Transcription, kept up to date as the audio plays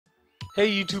Hey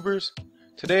YouTubers,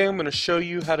 today I'm going to show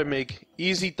you how to make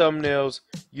easy thumbnails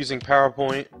using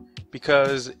PowerPoint,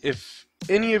 because if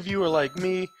any of you are like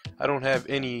me, I don't have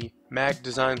any Mac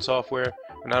design software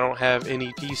and I don't have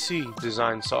any PC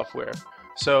design software.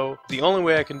 So the only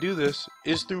way I can do this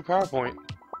is through PowerPoint.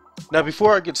 Now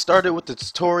before I get started with the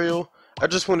tutorial, I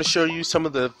just want to show you some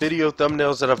of the video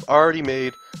thumbnails that I've already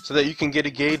made so that you can get a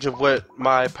gauge of what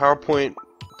my PowerPoint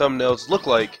thumbnails look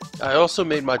like. I also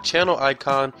made my channel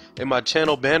icon and my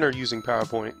channel banner using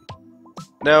PowerPoint.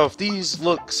 Now if these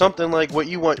look something like what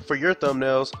you want for your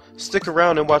thumbnails, stick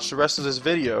around and watch the rest of this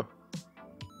video.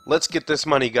 Let's get this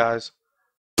money, guys.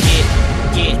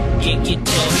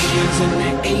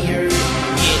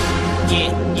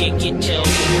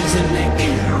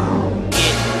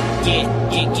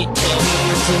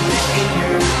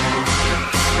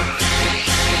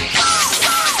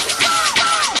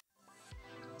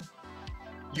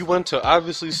 You want to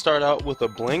obviously start out with a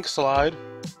blank slide.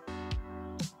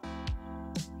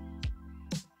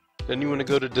 Then you want to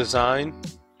go to design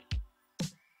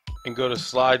and go to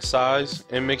slide size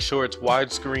and make sure it's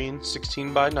widescreen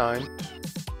 16:9.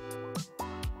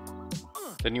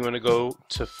 Then you want to go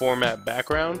to format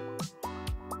background,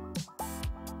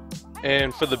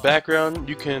 and for the background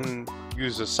you can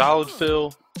use a solid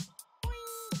fill,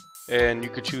 and you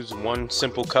could choose one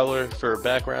simple color for a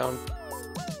background.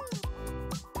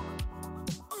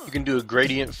 You can do a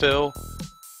gradient fill,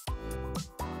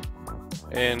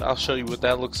 and I'll show you what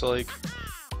that looks like.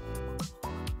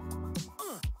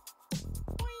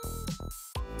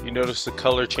 You notice the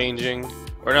color changing,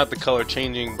 or not the color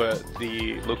changing, but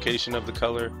the location of the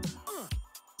color.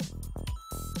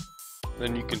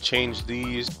 Then you can change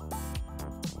these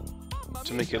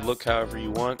to make it look however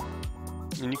you want,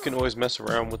 and you can always mess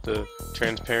around with the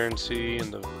transparency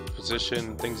and the position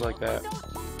and things like that.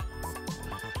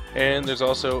 And there's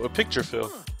also a picture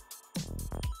fill.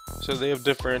 So they have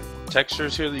different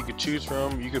textures here that you could choose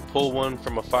from. You could pull one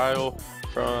from a file,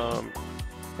 from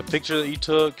a picture that you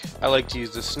took. I like to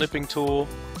use the snipping tool.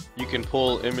 You can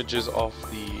pull images off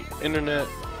the internet.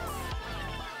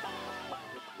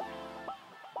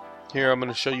 Here I'm going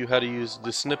to show you how to use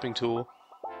the snipping tool,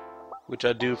 which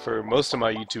I do for most of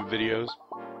my YouTube videos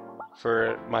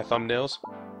for my thumbnails.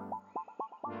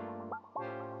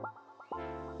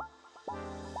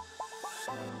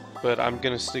 But I'm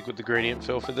going to stick with the gradient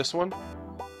fill for this one.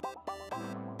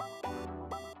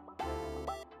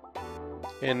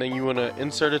 And then you want to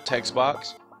insert a text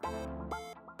box.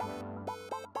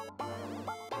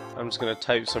 I'm just going to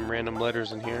type some random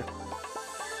letters in here,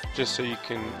 just so you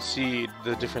can see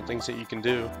the different things that you can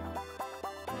do.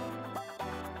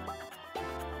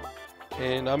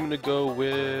 And I'm going to go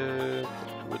with,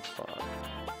 which font?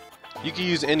 You can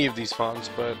use any of these fonts,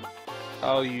 but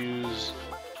I'll use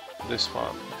this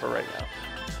font for right now.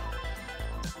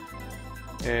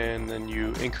 And then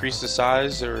you increase the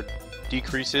size or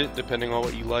decrease it depending on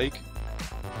what you like.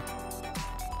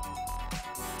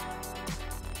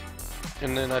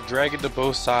 And then I drag it to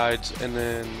both sides, and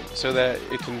then so that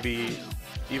it can be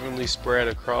evenly spread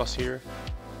across here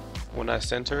when I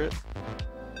center it.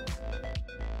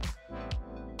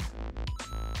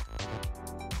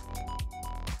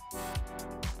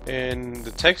 And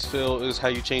the text fill is how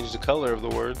you change the color of the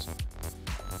words.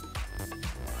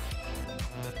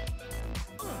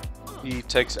 The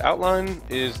text outline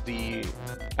is the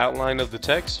outline of the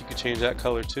text. You can change that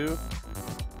color too.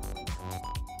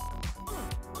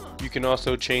 You can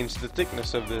also change the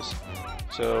thickness of this.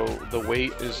 So the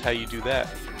weight is how you do that.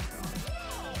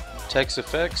 Text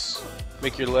effects,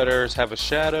 make your letters have a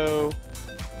shadow.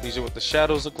 These are what the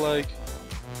shadows look like.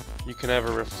 You can have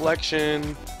a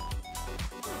reflection.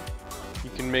 You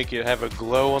can make it have a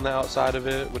glow on the outside of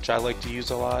it, which I like to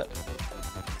use a lot.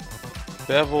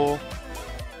 Bevel.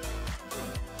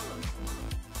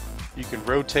 You can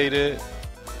rotate it.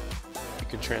 You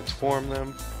can transform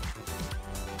them.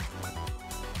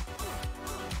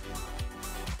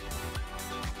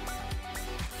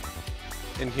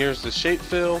 And here's the shape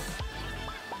fill.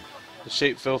 The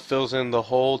shape fill fills in the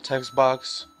whole text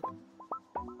box.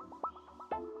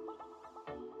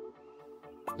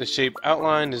 The shape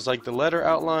outline is like the letter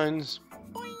outlines,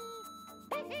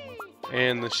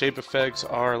 and the shape effects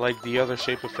are like the other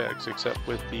shape effects except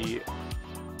with the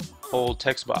whole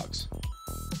text box.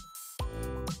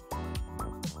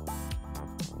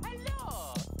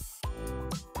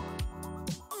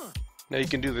 Now you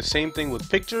can do the same thing with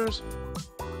pictures.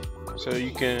 So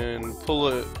you can pull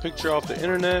a picture off the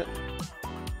internet,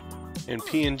 and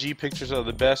PNG pictures are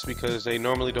the best because they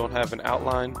normally don't have an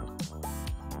outline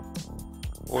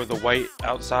or the white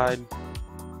outside.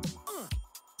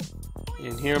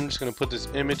 And here I'm just going to put this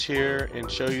image here and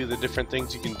show you the different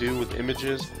things you can do with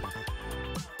images.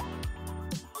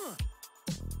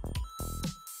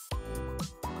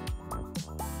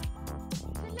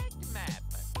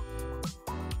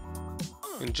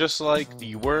 And just like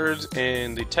the words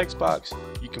and the text box,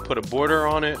 you can put a border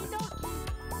on it.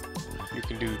 You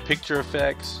can do picture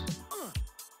effects.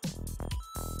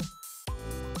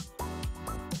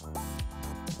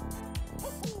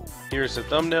 Here's the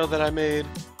thumbnail that I made.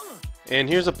 And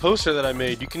here's a poster that I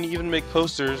made. You can even make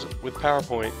posters with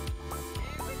PowerPoint.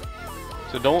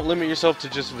 So don't limit yourself to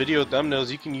just video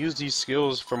thumbnails. You can use these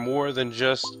skills for more than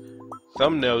just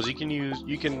thumbnails.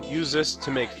 You can use this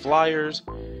to make flyers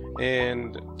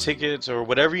and tickets or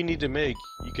whatever you need to make.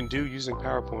 You can do using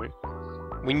PowerPoint.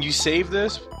 When you save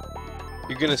this,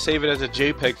 you're gonna save it as a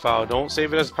JPEG file. Don't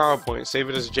save it as PowerPoint. Save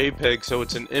it as JPEG so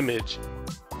it's an image.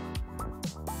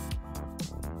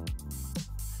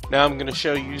 Now I'm gonna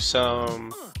show you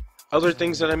some other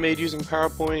things that I made using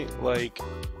PowerPoint, like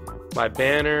my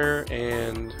banner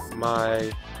and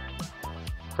my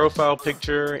profile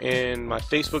picture and my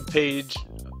Facebook page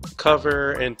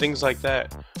cover and things like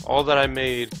that. All that I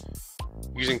made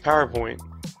using PowerPoint.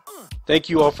 Thank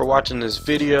you all for watching this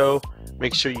video.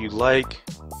 Make sure you like,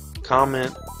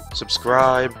 comment,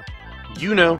 subscribe. You know.